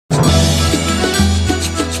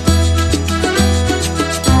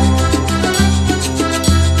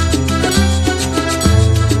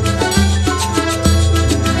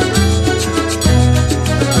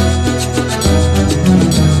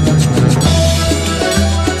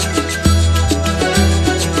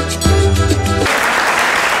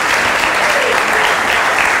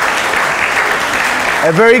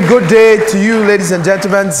A very good day to you, ladies and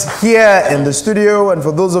gentlemen, here in the studio, and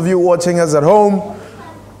for those of you watching us at home.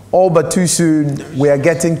 All but too soon, we are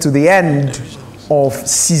getting to the end of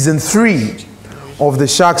season 3 of the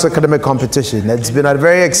Sharks Academic Competition. It's been a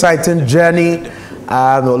very exciting journey.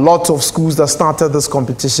 Lots of schools that started this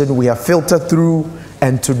competition we have filtered through,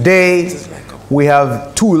 and today we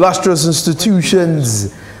have 2 illustrious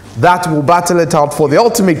institutions that will battle it out for the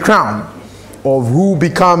ultimate crown of who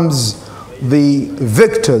becomes the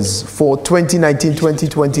victors for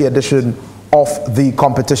 2019-2020 edition of the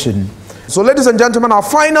competition. So ladies and gentlemen, our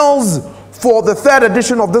finals for the 3rd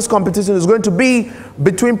edition of this competition is going to be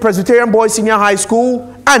between Presbyterian Boys Senior High School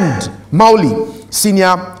and Mawuli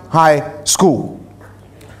Senior High School.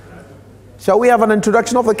 Shall we have an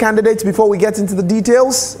introduction of the candidates before we get into the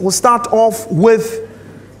details? We'll start off with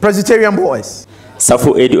Presbyterian Boys.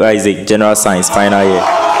 Safu Edu Isaac, General Science, final year.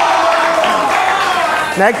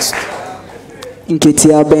 Next.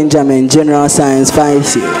 Nketia Benjamin, General Science,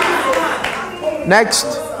 5 year. Next.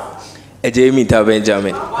 Ejemita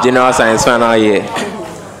Benjamin, General Science, final year.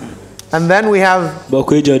 And then we have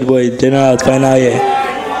Bokwe George Boy, General final year.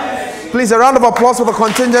 Please, a round of applause for the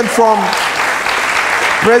contingent from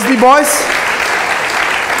Presby Boys.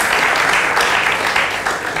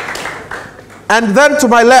 And then to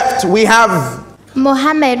my left, we have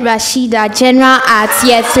Mohammed Rashida, General Arts,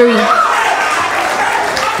 Year 3.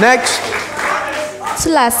 Next.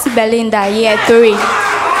 Tulasi Belinda, Year 3.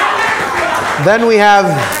 Then we have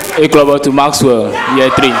Eklobotu Maxwell, Year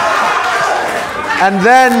 3. And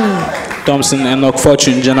then Thompson Enoch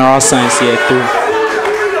Fortune, General Science, Year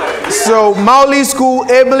 2. So Mawuli School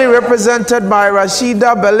ably represented by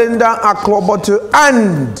Rashida, Belinda, Aklobotu,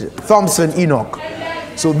 and Thompson Enoch.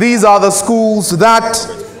 So these are the schools that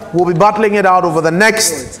will be battling it out over the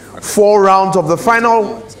next 4 rounds of the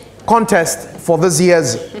final contest for this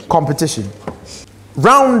year's competition.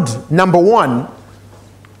 Round number 1,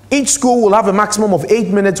 each school will have a maximum of 8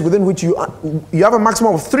 minutes within which you have a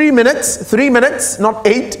maximum of 3 minutes, not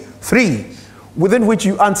 8, 3, within which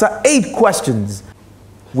you answer 8 questions.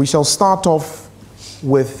 We shall start off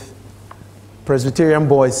with Presbyterian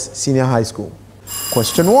Boys Senior High School.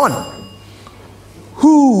 Question 1.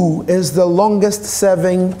 Who is the longest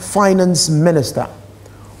serving finance minister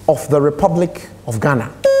of the Republic of Ghana?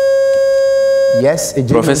 Yes,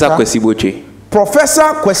 Professor Kwesi Boche.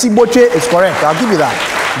 Professor Kwesi Boche is correct. I'll give you that.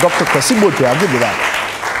 Dr. Kwesi Boche, I'll give you that.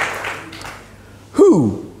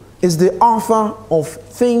 Who is the author of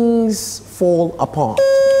Things Fall Apart?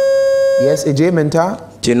 Yes, AJ Mentor.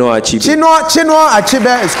 Chinua Achebe. Chinua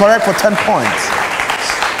Achebe is correct for 10 points.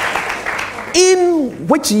 In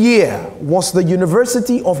which year was the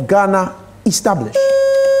University of Ghana established?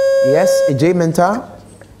 Yes, AJ Mentor.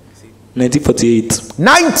 1948.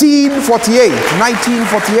 1948.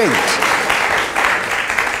 1948.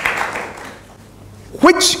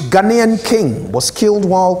 Which Ghanaian king was killed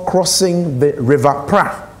while crossing the River Pra?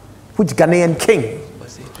 Which Ghanaian king?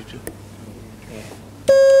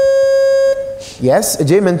 Yes,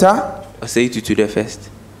 Ajay Menta. Osei Tutu the first.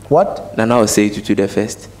 What? Nana Osei Tutu the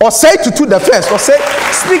first. Osei Tutu the first. Osei,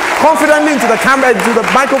 speak confidently into the camera, into the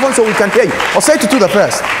microphone so we can hear you. Osei Tutu the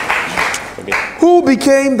first. Okay. Who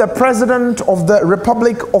became the president of the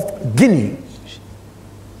Republic of Guinea?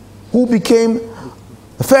 Who became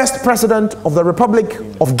the first president of the Republic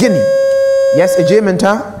of Guinea? Yes, Ajay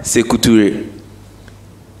Menta. Sekou Touré.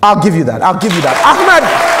 I'll give you that. I'll give you that.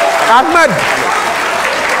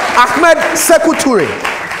 Ahmed Sekou Touré.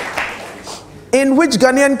 In which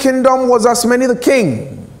Ghanaian kingdom was Asmani the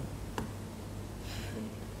king?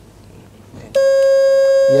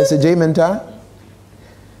 Yes, Ajay Menta.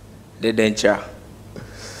 The Dencha.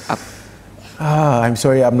 I'm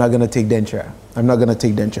sorry, I'm not going to take Dencha. I'm not going to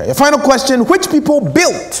take Dencha. A final question. Which people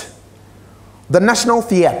built the National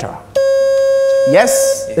Theatre?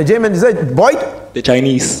 Yes, Ajay Menta. Is it Boyd? The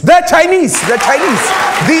Chinese. The Chinese. The Chinese.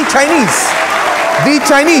 The Chinese. The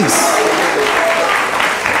Chinese.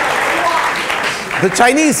 The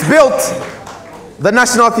Chinese built the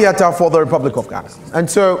National Theatre for the Republic of Ghana. And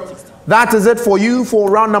so that is it for you for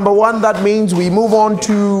round number 1. That means we move on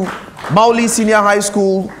to Mawuli Senior High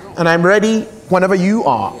School. And I'm ready whenever you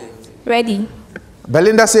are. Ready.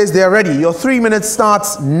 Belinda says they are ready. Your 3 minutes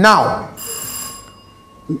starts now.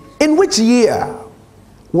 In which year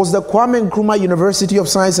was the Kwame Nkrumah University of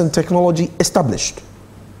Science and Technology established?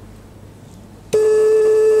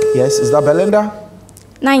 Yes, is that Belinda?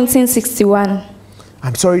 1961.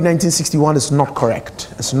 I'm sorry, 1961 is not correct.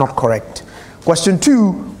 It's not correct. Question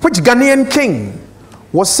 2. Which Ghanaian king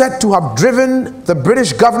was said to have driven the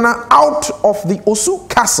British governor out of the Osu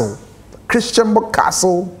Castle, Christian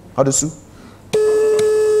Castle, Osu?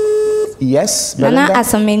 Yes, Nana Belinda?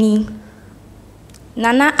 Asameni.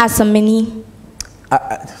 Nana Asameni.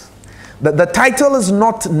 The title is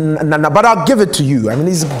not Nana, but I'll give it to you. I mean,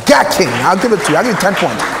 he's gacking. I'll give it to you. I'll give you 10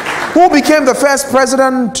 points. Who became the first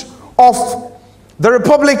president of the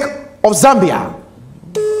Republic of Zambia?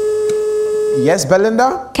 Yes,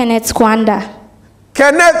 Belinda? Kenneth Kwanda.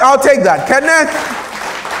 Kenneth, I'll take that. Kenneth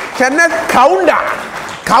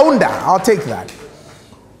Kaunda. I'll take that.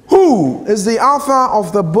 Who is the author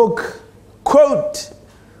of the book, quote,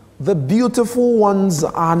 "The beautiful ones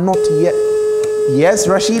are not yet"? Yes,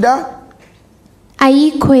 Rashida?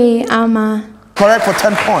 Ayikwe Ama. Correct for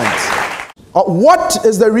 10 points. What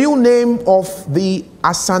is the real name of the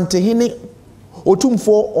Asantehene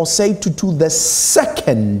Otumfo Osei Tutu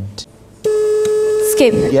II?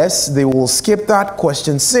 Skip. Yes, they will skip that.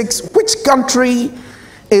 Question 6. Which country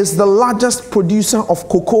is the largest producer of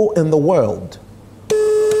cocoa in the world?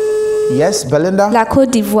 Yes, Belinda? La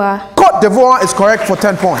Côte d'Ivoire. Côte d'Ivoire is correct for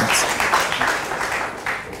 10 points.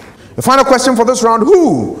 The final question for this round.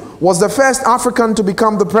 Who was the first African to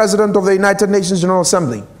become the president of the United Nations General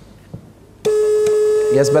Assembly?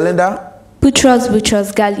 Yes, Belinda? Boutros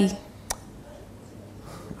Ghali.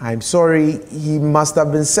 I'm sorry, he must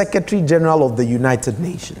have been Secretary General of the United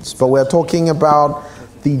Nations. But we're talking about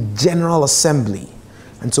the General Assembly.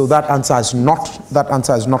 And so that answer is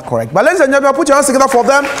not correct. But ladies and gentlemen, put your hands together for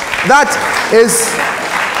them. That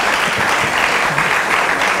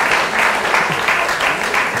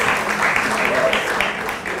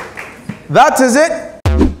is it.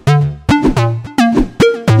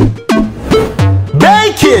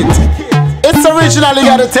 Bake it. It's original, you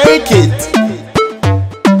gotta take it.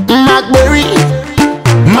 Macberry,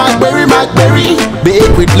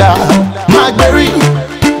 bake with love. Macberry,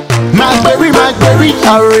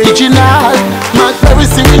 original. Macberry,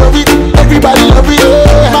 sing love it, everybody love it.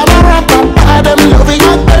 Mama and papa, them love it.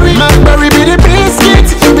 Macberry be the biscuit,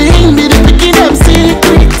 being be the picking them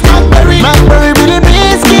secret. Macberry be the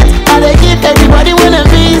biscuit, and they give everybody when they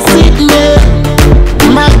visit me.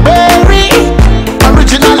 Macberry,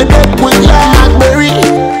 originally baked with love.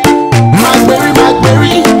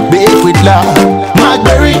 Macberry, baked with love.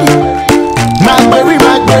 Macberry,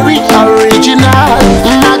 original.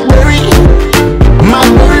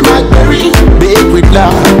 Macberry, baked with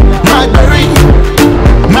love. Macberry,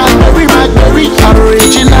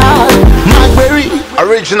 original. Macberry,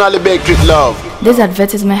 originally baked with love. This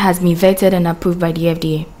advertisement has been vetted and approved by the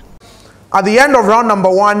FDA. At the end of round number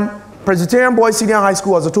 1, Presbyterian Boys Senior High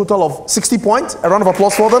School has a total of 60 points. A round of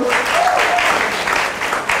applause for them.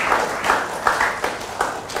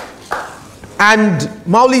 And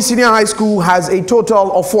Mawuli Senior High School has a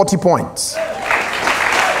total of 40 points.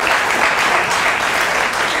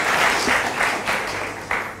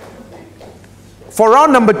 For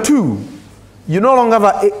round number 2, you no longer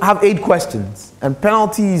have 8 questions, and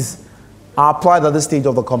penalties are applied at this stage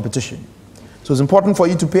of the competition. So it's important for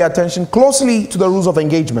you to pay attention closely to the rules of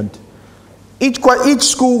engagement. Each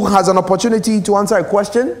school has an opportunity to answer a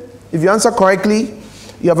question. If you answer correctly,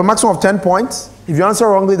 you have a maximum of 10 points. If you answer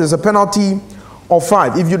wrongly, there's a penalty of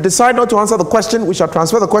 5. If you decide not to answer the question, we shall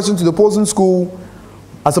transfer the question to the opposing school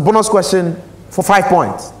as a bonus question for 5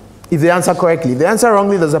 points. If they answer correctly. If they answer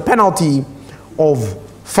wrongly, there's a penalty of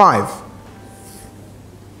 5.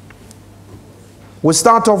 We'll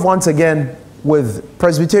start off once again with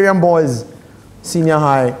Presbyterian Boys Senior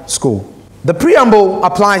High School. The preamble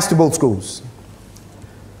applies to both schools.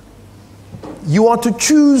 You are to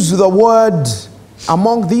choose the word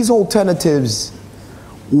among these alternatives,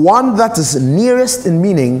 one that is nearest in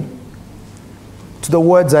meaning to the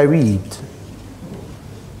words I read.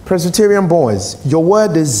 Presbyterian Boys, your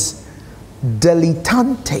word is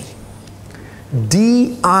dilettante.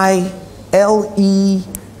 D-I-L-E-T-T-A-N-T-E.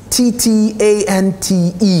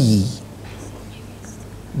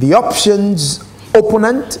 The options: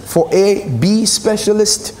 opponent for A, B,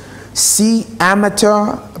 specialist, C,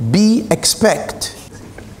 amateur, B, expect.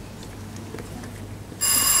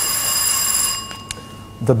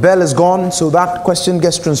 The bell is gone, so that question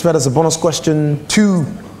gets transferred as a bonus question to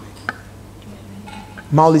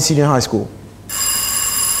Mawuli Senior High School.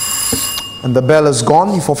 And the bell is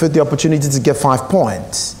gone, you forfeit the opportunity to get 5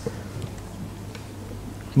 points.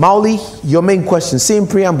 Mawuli, your main question, same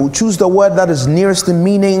preamble. Choose the word that is nearest in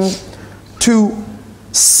meaning to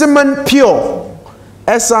Simon Pure.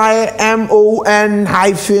 SIMON-PURE.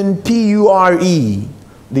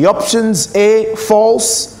 The options: A,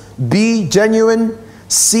 false, B, genuine,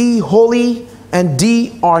 C, holy, and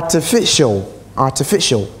D, artificial.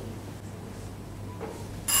 Artificial.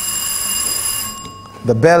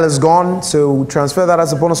 The bell is gone, so transfer that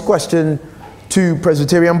as a bonus question to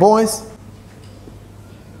Presbyterian Boys.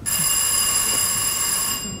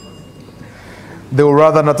 they will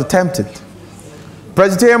rather not attempt it.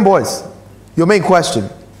 Presbyterian boys, your main question,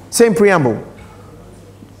 same preamble.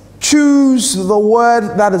 Choose the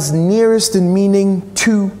word that is nearest in meaning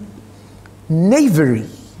to knavery.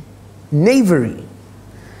 Knavery.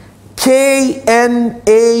 K-N-A-V-E-R-Y.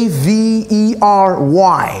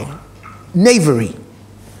 Knavery.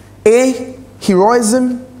 A,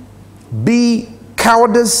 heroism. B,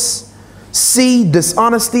 cowardice. C,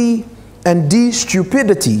 dishonesty. And D,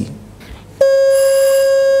 stupidity.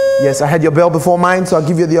 Yes, I had your bell before mine, so I'll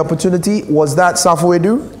give you the opportunity. Was that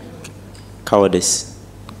Safuedu? Cowardice.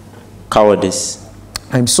 Cowardice.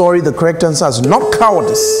 I'm sorry, the correct answer is not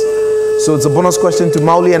cowardice. So it's a bonus question to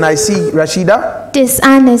Mawuli, and I see Rashida.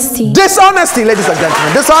 Dishonesty. Dishonesty, ladies and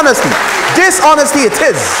gentlemen. Dishonesty. Dishonesty it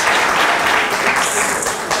is.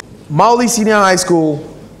 Mawuli Senior High School.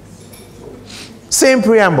 Same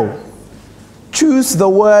preamble. Choose the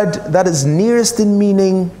word that is nearest in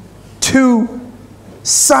meaning to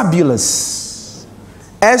sabulous.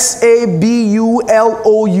 S-A-B-U-L-O-U-S.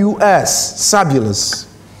 Sabulous.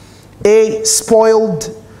 A, spoiled.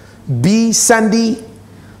 B, sandy.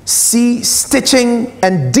 C, stitching.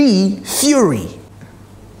 And D, fury.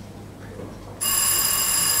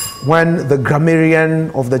 When the grammarian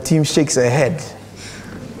of the team shakes her head,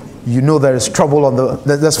 you know there is trouble on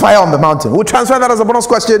there's fire on the mountain. We'll transfer that as a bonus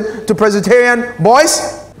question to Presbyterian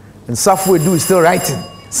boys. And Safuedu is still writing.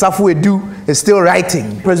 Safuedu is still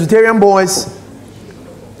writing. Presbyterian boys,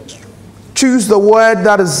 choose the word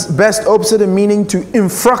that is best opposite in meaning to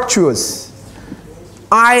infructuous.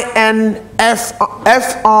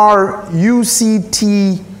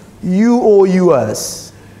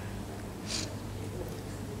 I-N-F-R-U-C-T-U-O-U-S.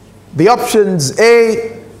 The options: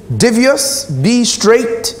 A, devious. B,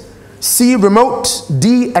 straight. C, remote.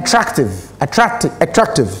 D, attractive.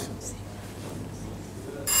 Attractive.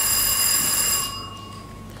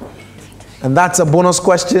 And that's a bonus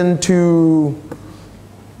question to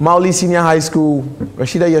Mawuli Senior High School.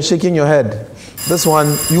 Rashida, you're shaking your head. This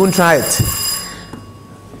one, you won't try it.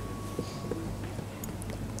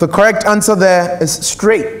 The correct answer there is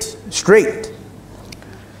straight. Straight.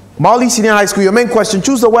 Mawuli Senior High School, your main question.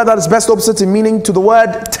 Choose the word that is best opposite in meaning to the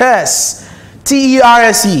word terse.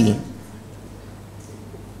 T-E-R-S-E.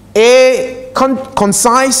 A,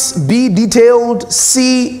 concise. B, detailed.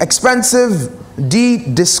 C, expensive. D,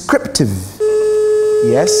 descriptive.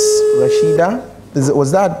 Yes, Rashida.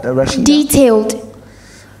 Was that Rashida? Detailed.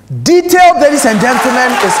 Detailed, ladies and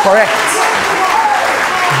gentlemen, is correct.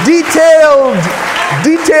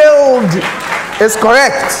 Detailed is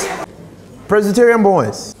correct. Presbyterian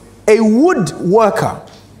boys, a woodworker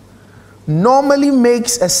normally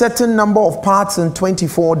makes a certain number of parts in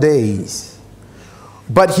 24 days.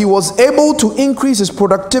 But he was able to increase his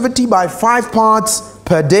productivity by 5 parts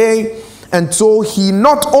per day, and so he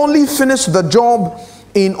not only finished the job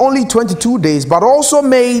in only 22 days, but also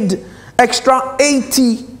made extra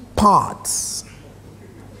 80 parts.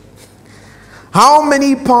 How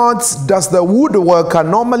many parts does the woodworker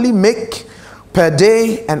normally make per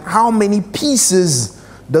day, and how many pieces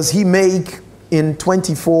does he make in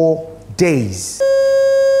 24 days?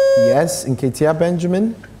 Yes, in Ketia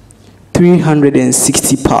Benjamin?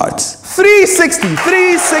 360 parts. 360.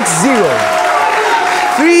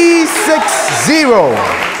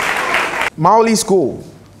 Mawuli School.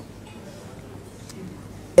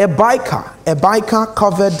 A biker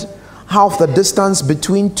covered half the distance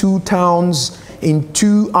between 2 towns in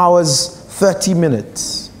 2 hours 30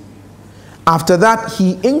 minutes. After that,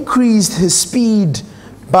 he increased his speed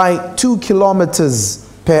by 2 kilometers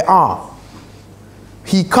per hour.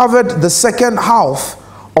 He covered the second half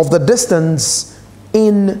of the distance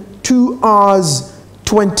in 2 hours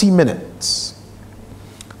 20 minutes.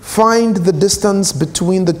 Find the distance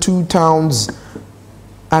between the 2 towns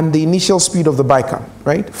and the initial speed of the biker,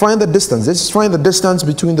 right? Find the distance. Let's find the distance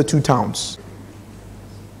between the 2 towns.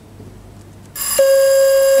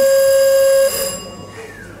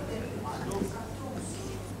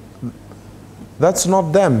 That's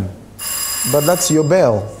not them, but that's your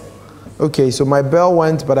bell. Okay, so my bell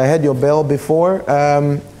went, but I had your bell before.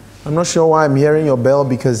 I'm not sure why I'm hearing your bell,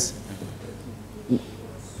 because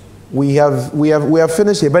we have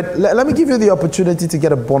finished here. But let me give you the opportunity to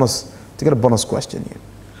get a bonus question here.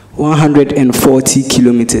 140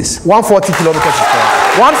 kilometers. 140 kilometers is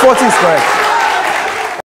correct. 140 is correct.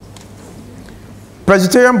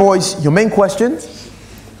 Presbyterian boys, your main question.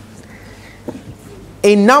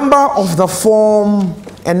 A number of the form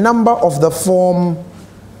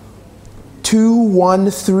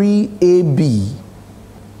 213AB,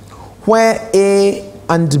 where A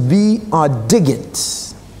and B are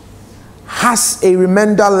digits, has a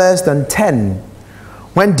remainder less than 10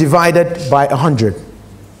 when divided by 100.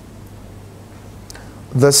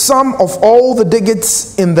 The sum of all the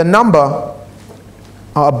digits in the number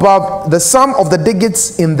above, the sum of the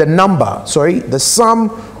digits in the number, the sum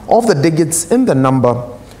of the digits in the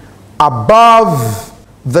number above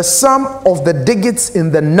the sum of the digits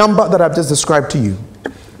in the number that I've just described to you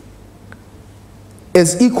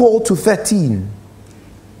is equal to 13.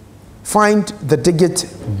 Find the digit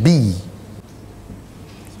B.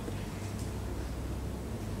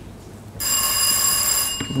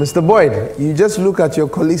 Mr. Boyd, you just look at your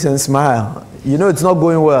colleagues and smile. You know it's not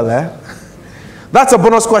going well, eh? That's a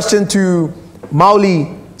bonus question to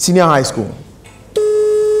Mawuli Senior High School.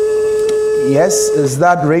 Yes, is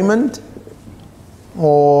that Raymond?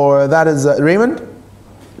 Or that is Raymond?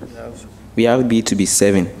 We have B to be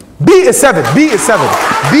 7. B is 7. B is 7.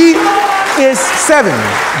 B is 7.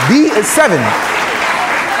 B is 7.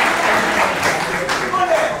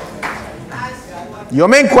 Your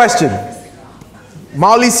main question,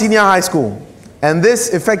 Mawuli Senior High School. And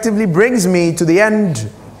this effectively brings me to the end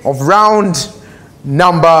of round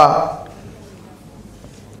number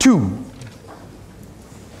 2.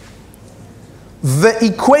 The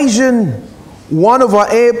equation 1 over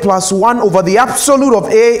A plus 1 over the absolute of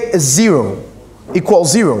A is 0,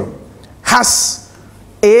 equals 0. Has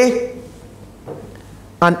A,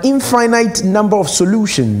 an infinite number of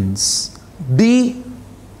solutions, B,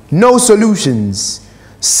 no solutions,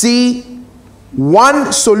 C,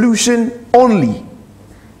 1 solution only,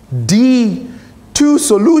 D, 2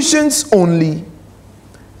 solutions only,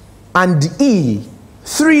 and E,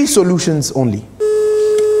 3 solutions only.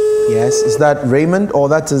 Yes, is that Raymond, or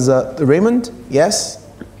that is Raymond? Yes?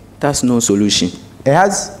 That's no solution. It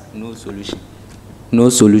has? No solution. No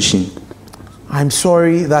solution. I'm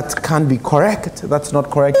sorry, that can't be correct. That's not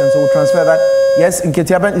correct, and so we'll transfer that. Yes, is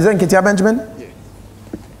that Nketia Benjamin? Yeah.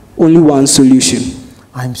 Only 1 solution.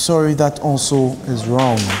 I'm sorry, that also is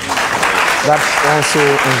wrong. That also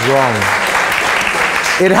is wrong.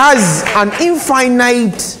 It has an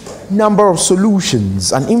infinite number of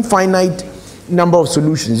solutions. An infinite number of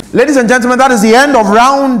solutions. Ladies and gentlemen, that is the end of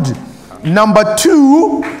round number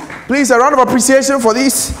 2. Please, a round of appreciation for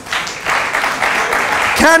these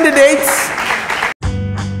candidates.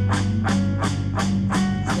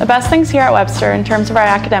 The best things here at Webster in terms of our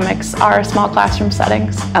academics are small classroom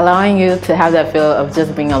settings. Allowing you to have that feel of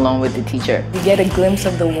just being alone with the teacher. You get a glimpse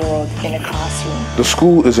of the world in a classroom. The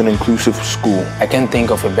school is an inclusive school. I can't think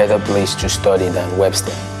of a better place to study than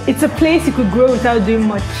Webster. It's a place you could grow without doing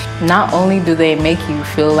much. Not only do they make you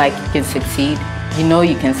feel like you can succeed, you know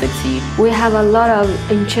you can succeed. We have a lot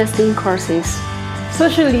of interesting courses.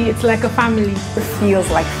 Socially, it's like a family. It feels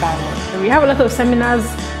like family. We have a lot of seminars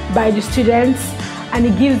by the students, and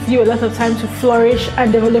it gives you a lot of time to flourish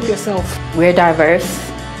and develop yourself. We're diverse,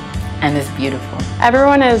 and it's beautiful.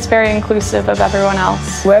 Everyone is very inclusive of everyone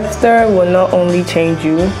else. Webster will not only change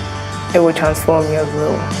you, it will transform you as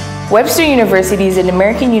well. Webster University is an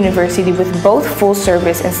American university with both full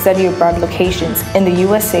service and study abroad locations in the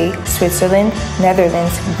USA, Switzerland,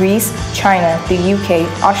 Netherlands, Greece, China, the UK,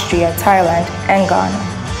 Austria, Thailand, and Ghana.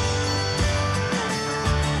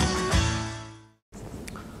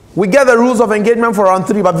 We get the rules of engagement for round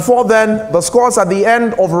 3, but before then, the scores at the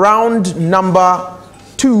end of round number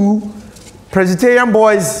 2. Presbyterian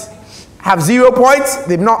Boys have 0 points.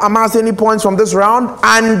 They've not amassed any points from this round,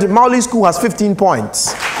 and Mawuli School has 15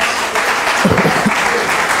 points.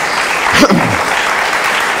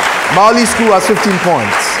 Mawuli School has 15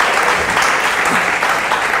 points.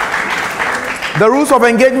 The rules of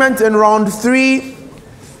engagement in round 3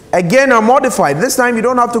 again are modified. This time you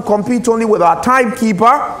don't have to compete only with our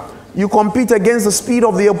timekeeper. You compete against the speed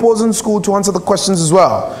of the opposing school to answer the questions as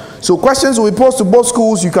well. So questions will be posed to both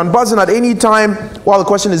schools. You can buzz in at any time while the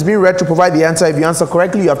question is being read to provide the answer. If you answer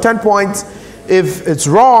correctly, you have 10 points. If it's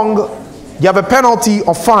wrong, you have a penalty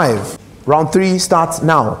of 5. Round 3 starts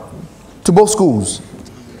now. To both schools.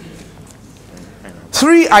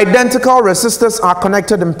 3 identical resistors are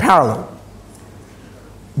connected in parallel.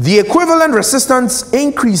 The equivalent resistance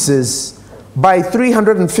increases by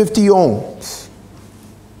 350 ohms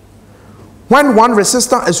when one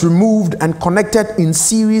resistor is removed and connected in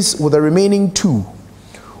series with the remaining 2,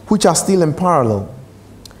 which are still in parallel.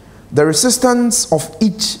 The resistance of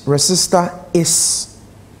each resistor is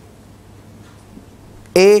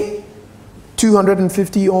A,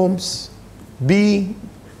 250 ohms,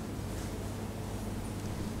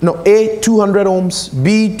 A, 200 ohms,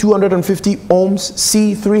 B, 250 ohms,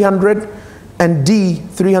 C, 300, and D,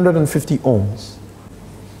 350 ohms.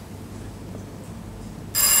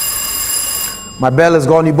 My bell has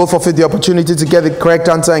gone. You both forfeit the opportunity to get the correct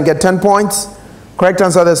answer and get 10 points. Correct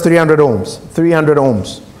answer is 300 ohms. 300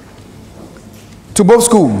 ohms. To both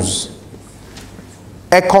schools.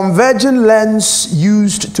 A convergent lens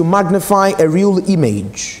used to magnify a real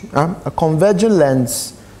image. A convergent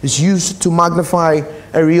lens is used to magnify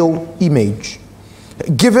a real image.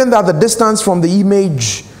 Given that the distance from the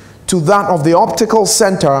image to that of the optical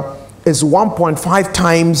center is 1.5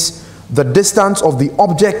 times the distance of the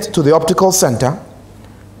object to the optical center,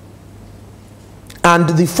 and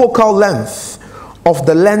the focal length of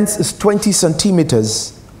the lens is 20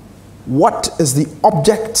 centimeters, what is the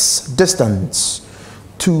object's distance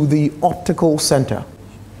to the optical center?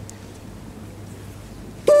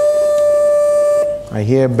 I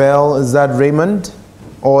hear Bell. Is that Raymond?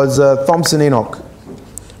 Or is Thompson Enoch?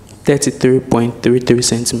 33.33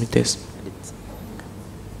 centimeters.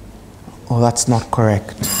 Oh, that's not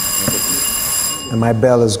correct. And my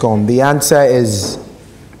bell is gone. The answer is...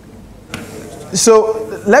 So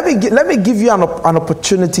let me give you an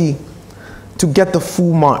opportunity to get the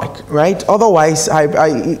full mark, right? Otherwise,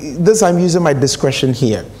 I'm using my discretion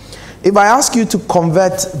here. If I ask you to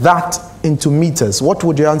convert that into meters, what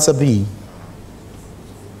would your answer be?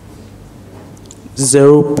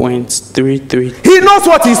 0.33. He knows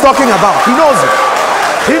what he's talking about. He knows it.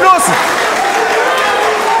 He knows it.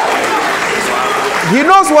 He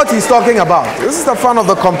knows what he's talking about. This is the fun of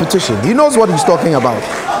the competition. He knows what he's talking about.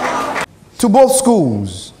 To both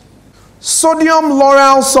schools. Sodium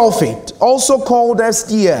lauryl sulfate, also called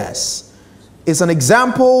SDS, is an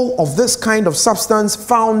example of this kind of substance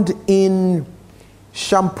found in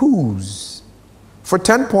shampoos for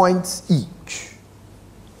 10 points each.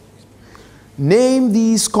 Name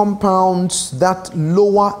these compounds that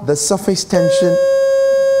lower the surface tension.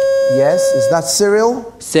 Yes, is that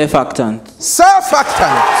Cyril? Surfactant.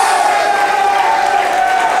 Surfactant.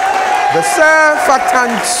 The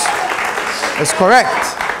surfactant is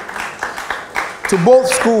correct. To both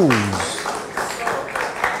schools.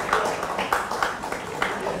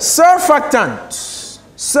 Surfactants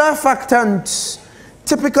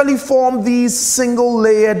typically form these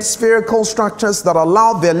single-layered spherical structures that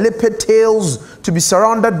allow their lipid tails to be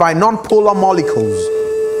surrounded by non-polar molecules.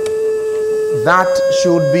 That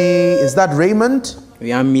should be, is that Raymond? We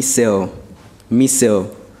have micelle.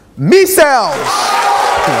 Micelle. Micelles!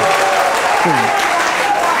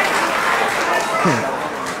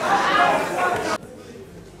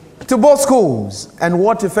 To both schools, and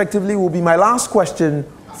what effectively will be my last question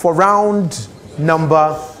for round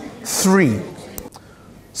number 3.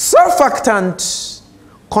 Surfactants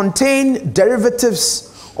contain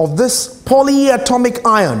derivatives of this polyatomic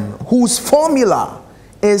ion whose formula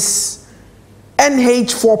is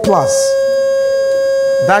NH4+.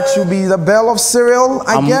 That should be the bell of Cyril,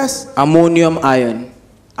 I guess. Ammonium ion.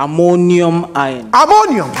 Ammonium ion.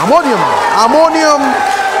 Ammonium. Ammonium. Ammonium.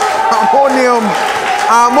 Ammonium.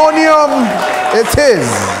 Ammonium. It is.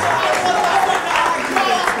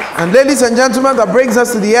 And ladies and gentlemen, that brings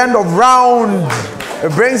us to the end of round.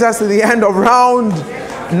 It brings us to the end of round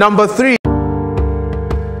number 3.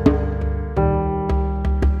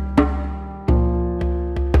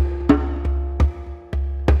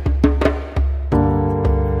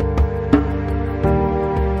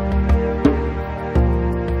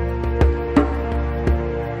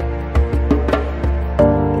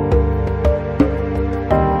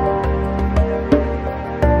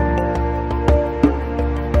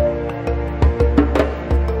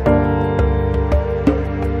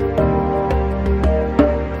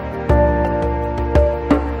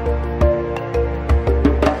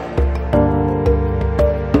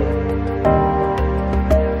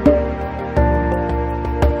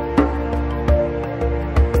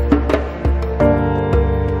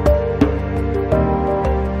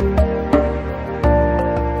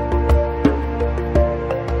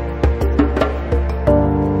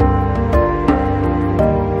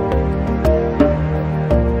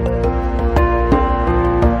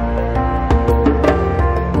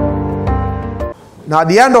 Now, at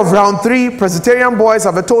the end of round 3, Presbyterian boys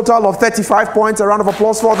have a total of 35 points. A round of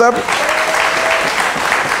applause for them.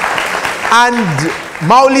 And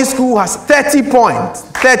Mawuli School has 30 points.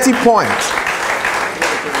 30 points.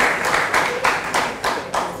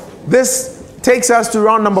 This takes us to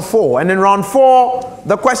round number 4. And in round 4,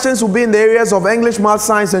 the questions will be in the areas of English, math,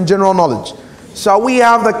 science, and general knowledge. Shall we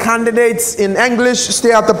have the candidates in English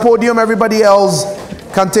stay at the podium? Everybody else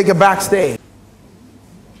can take a back stay.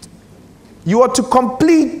 You are to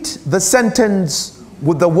complete the sentence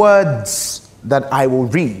with the words that I will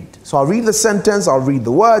read. So I'll read the sentence, I'll read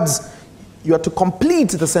the words. You are to complete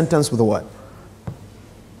the sentence with the word.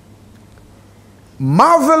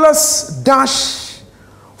 Marvelous dash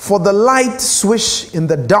for the light swish in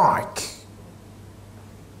the dark.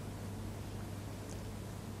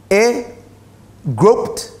 A,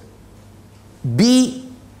 groped. B,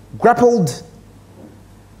 grappled.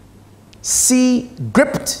 C,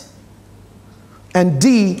 gripped. And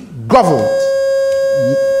D, groveled.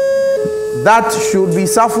 That should be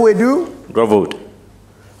Safuedu. Groveled.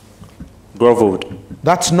 Groveled.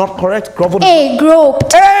 That's not correct. Groveled. A,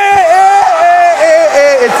 groped. A,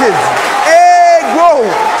 it is. A,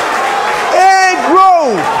 groped. A,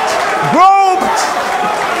 groped. Groped.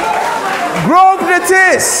 Groped it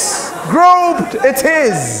is. Groped it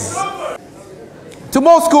is. To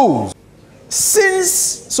most schools.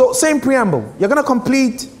 So same preamble. You're going to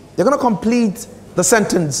complete the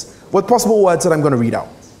sentence with possible words that I'm going to read out.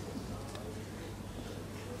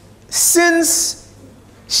 Since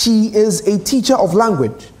she is a teacher of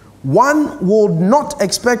language, one would not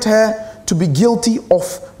expect her to be guilty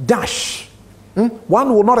of dash.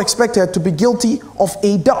 One would not expect her to be guilty of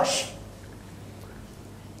a dash.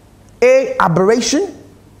 A, aberration.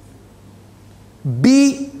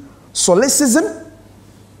 B, solecism.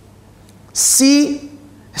 C,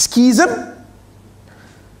 schism.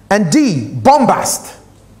 And D, bombast.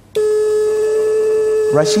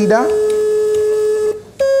 Rashida?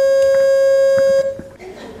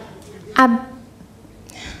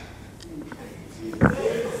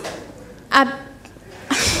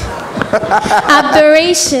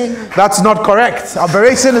 Aberration. That's not correct.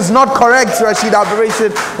 Aberration is not correct, Rashida.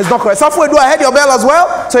 Aberration is not correct. Safway, do I head your bell as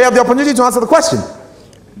well? So you have the opportunity to answer the question.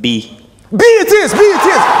 B. B it is. B it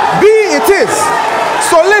is. B it is.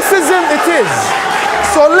 Solecism it is.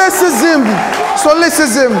 Solecism.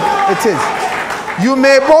 Solecism it is. You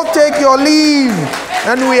may both take your leave,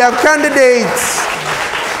 and we have candidates.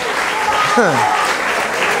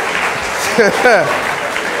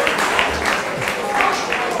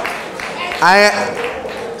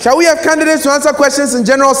 Shall we have candidates to answer questions in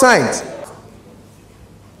general science?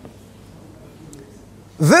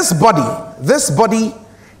 This body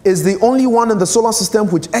is the only one in the solar system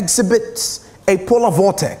which exhibits a polar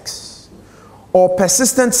vortex or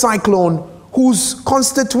persistent cyclone whose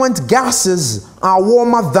constituent gases are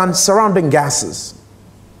warmer than surrounding gases.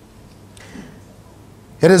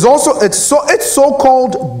 Its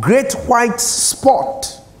so-called great white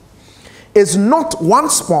spot is not one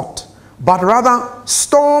spot, but rather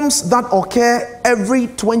storms that occur every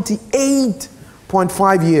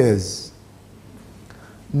 28.5 years.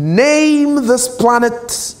 Name this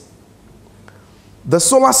planet, the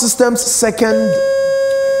solar system's second.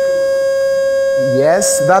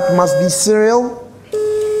 Yes, that must be Cyril.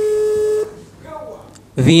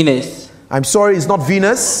 Venus. I'm sorry, it's not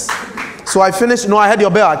Venus. So I finished. No, I had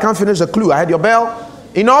your bell. I can't finish the clue. I had your bell.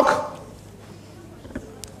 Enoch?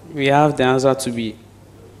 We have the answer to be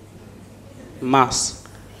Mars.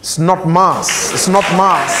 It's not Mars. It's not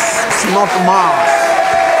Mars. It's not Mars.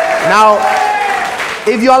 Now,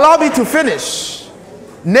 if you allow me to finish,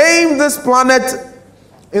 name this planet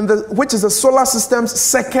which is the solar system's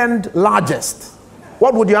second largest.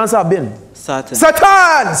 What would your answer have been? Saturn.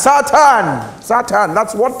 Saturn! Saturn! Saturn.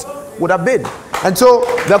 That's what would have been. And so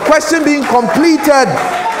the question being completed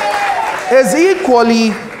is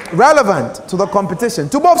equally relevant to the competition.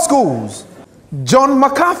 To both schools. John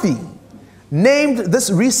McCarthy named this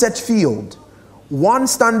research field one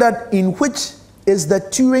standard in which is the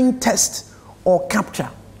Turing test or capture.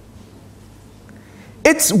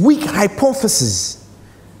 Its weak hypothesis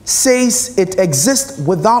says it exists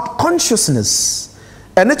without consciousness,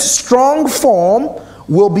 and its strong form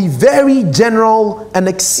will be very general and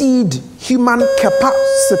exceed human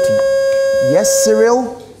capacity. Yes,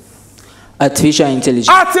 Cyril? Artificial intelligence.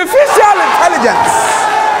 Artificial intelligence.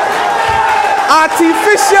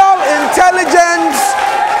 Artificial intelligence,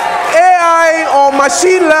 AI or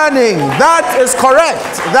machine learning. That is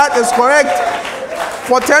correct. That is correct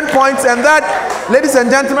for 10 points. And that, ladies and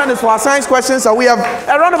gentlemen, is for our science questions. So we have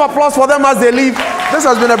a round of applause for them as they leave. This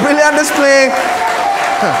has been a brilliant display.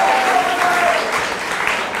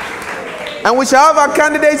 And we shall have our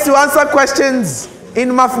candidates to answer questions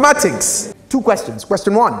in mathematics. 2 questions.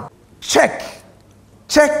 Question 1. Check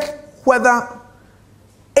whether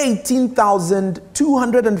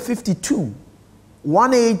 18,252,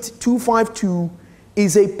 18252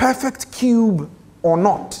 is a perfect cube or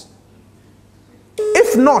not.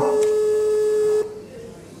 If not,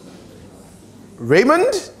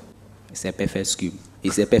 Raymond? It's a perfect cube.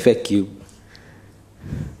 It's a perfect cube.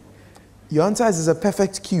 Your answer is a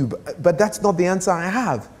perfect cube, but that's not the answer I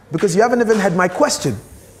have, because you haven't even had my question,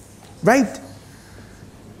 right?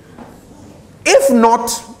 If not,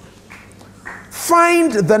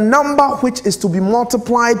 find the number which is to be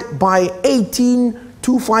multiplied by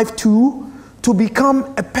 18,252 to become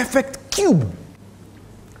a perfect cube.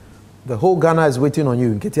 The whole Ghana is waiting on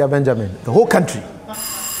you, Nketia Benjamin. The whole country.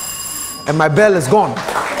 And my bell is gone.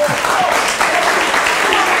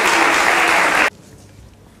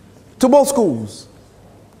 To both schools.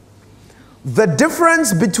 The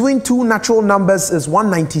difference between two natural numbers is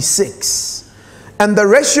 196. And the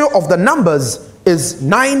ratio of the numbers is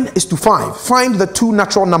 9:5. Find the two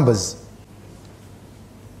natural numbers.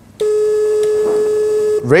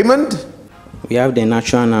 Raymond? We have the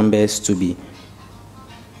natural numbers to be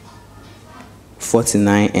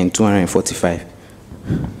 49 and 245.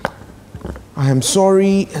 I am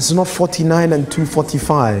sorry, it's not 49 and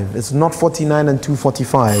 245. It's not 49 and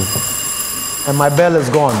 245. And my bell is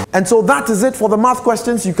gone. And so that is it for the math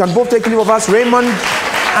questions. You can both take leave of us, Raymond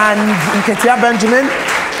and Nketia Benjamin,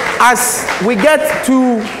 as we get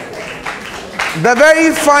to the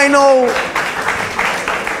very final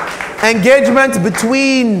engagement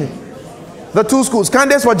between the two schools.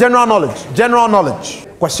 Candidates for general knowledge. General knowledge.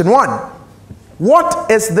 Question 1. What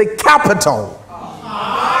is the capital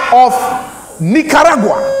of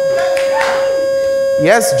Nicaragua?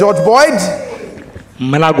 Yes, George Boyd.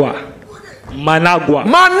 Managua. Managua.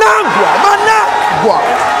 Managua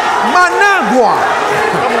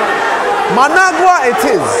it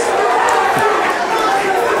is.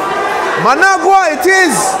 Managua it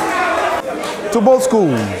is. To both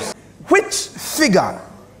schools. Which figure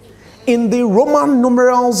in the Roman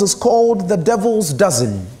numerals is called the devil's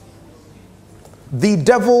dozen? The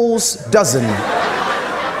devil's dozen.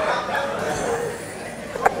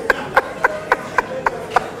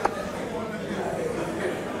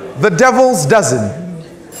 The devil's dozen.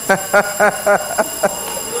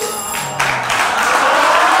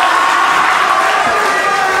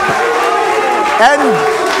 And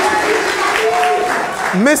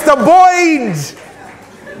Mr. Boyd,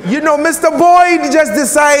 you know, Mr. Boyd just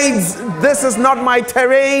decides this is not my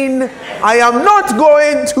terrain. I am not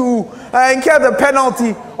going to incur the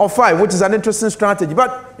penalty of 5, which is an interesting strategy.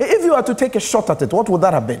 But if you were to take a shot at it, what would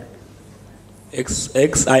that have been?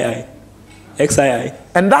 XII.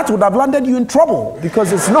 And that would have landed you in trouble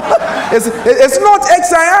because it's not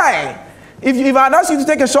XII. If I had asked you to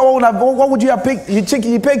take a shot, what would you have picked? He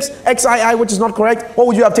picks XII, which is not correct. What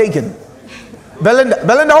would you have taken? Belinda,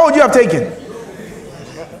 what would you have taken?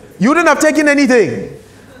 You wouldn't have taken anything.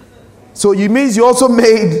 So it means you also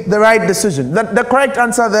made the right decision. The correct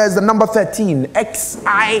answer there is the number 13.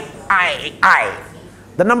 XIII.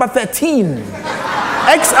 The number 13.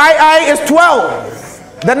 XII is 12.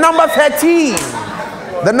 The number 13.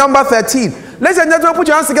 The number 13. Ladies and gentlemen, put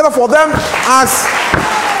your hands together for them as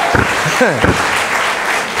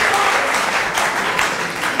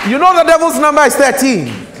you know the devil's number is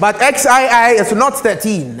 13, but XII is not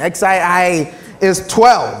 13. XII is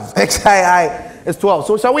 12. XII is 12.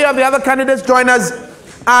 So shall we have the other candidates join us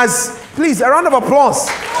as, please, a round of applause.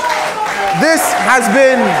 This has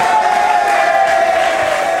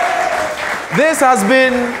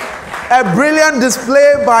been a brilliant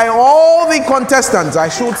display by all the contestants, I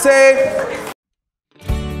should say.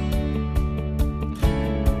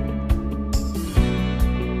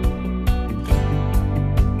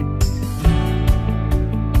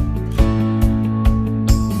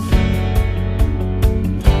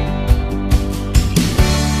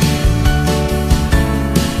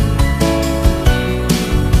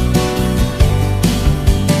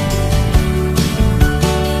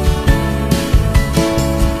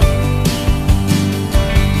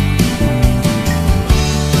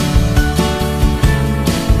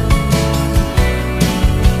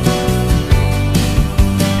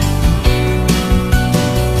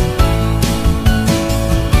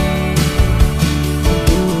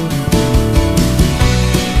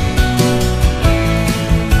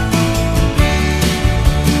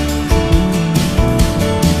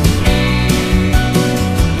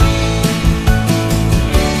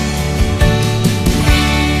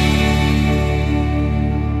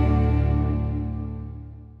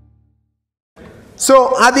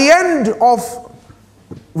 So at the end of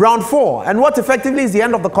round 4, and what effectively is the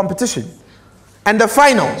end of the competition, and the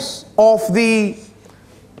finals of the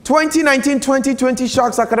 2019-2020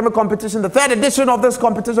 Sharks Academic Competition, the 3rd edition of this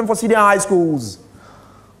competition for senior high schools,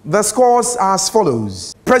 the scores are as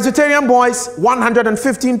follows. Presbyterian Boys,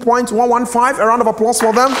 115 points, 115. A round of applause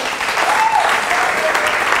for them.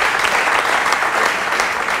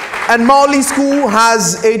 And Mawuli School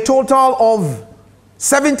has a total of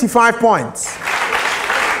 75 points.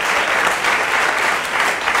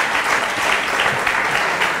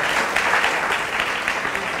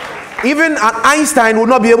 Even Einstein would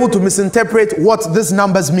not be able to misinterpret what these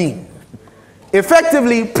numbers mean.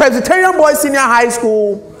 Effectively, Presbyterian Boys Senior High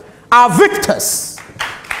School are victors,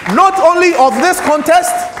 not only of this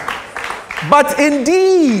contest, But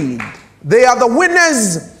indeed, they are the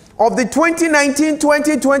winners of the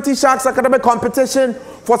 2019-2020 Sharks Academic Competition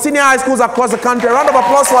for senior high schools across the country. A round of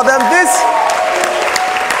applause for them. This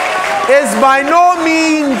is by no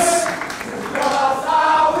means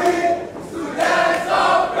Students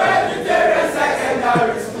of Presbyterian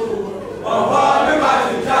Secondary School.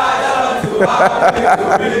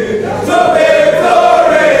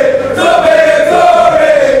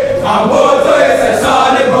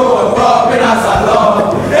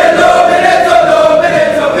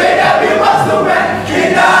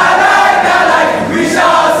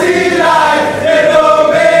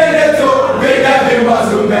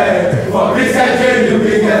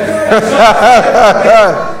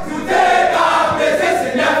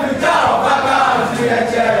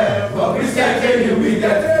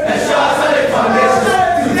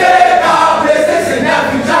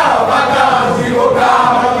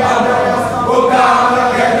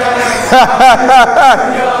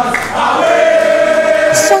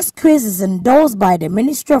 Sharks Quiz is endorsed by the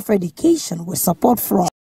Ministry of Education with support from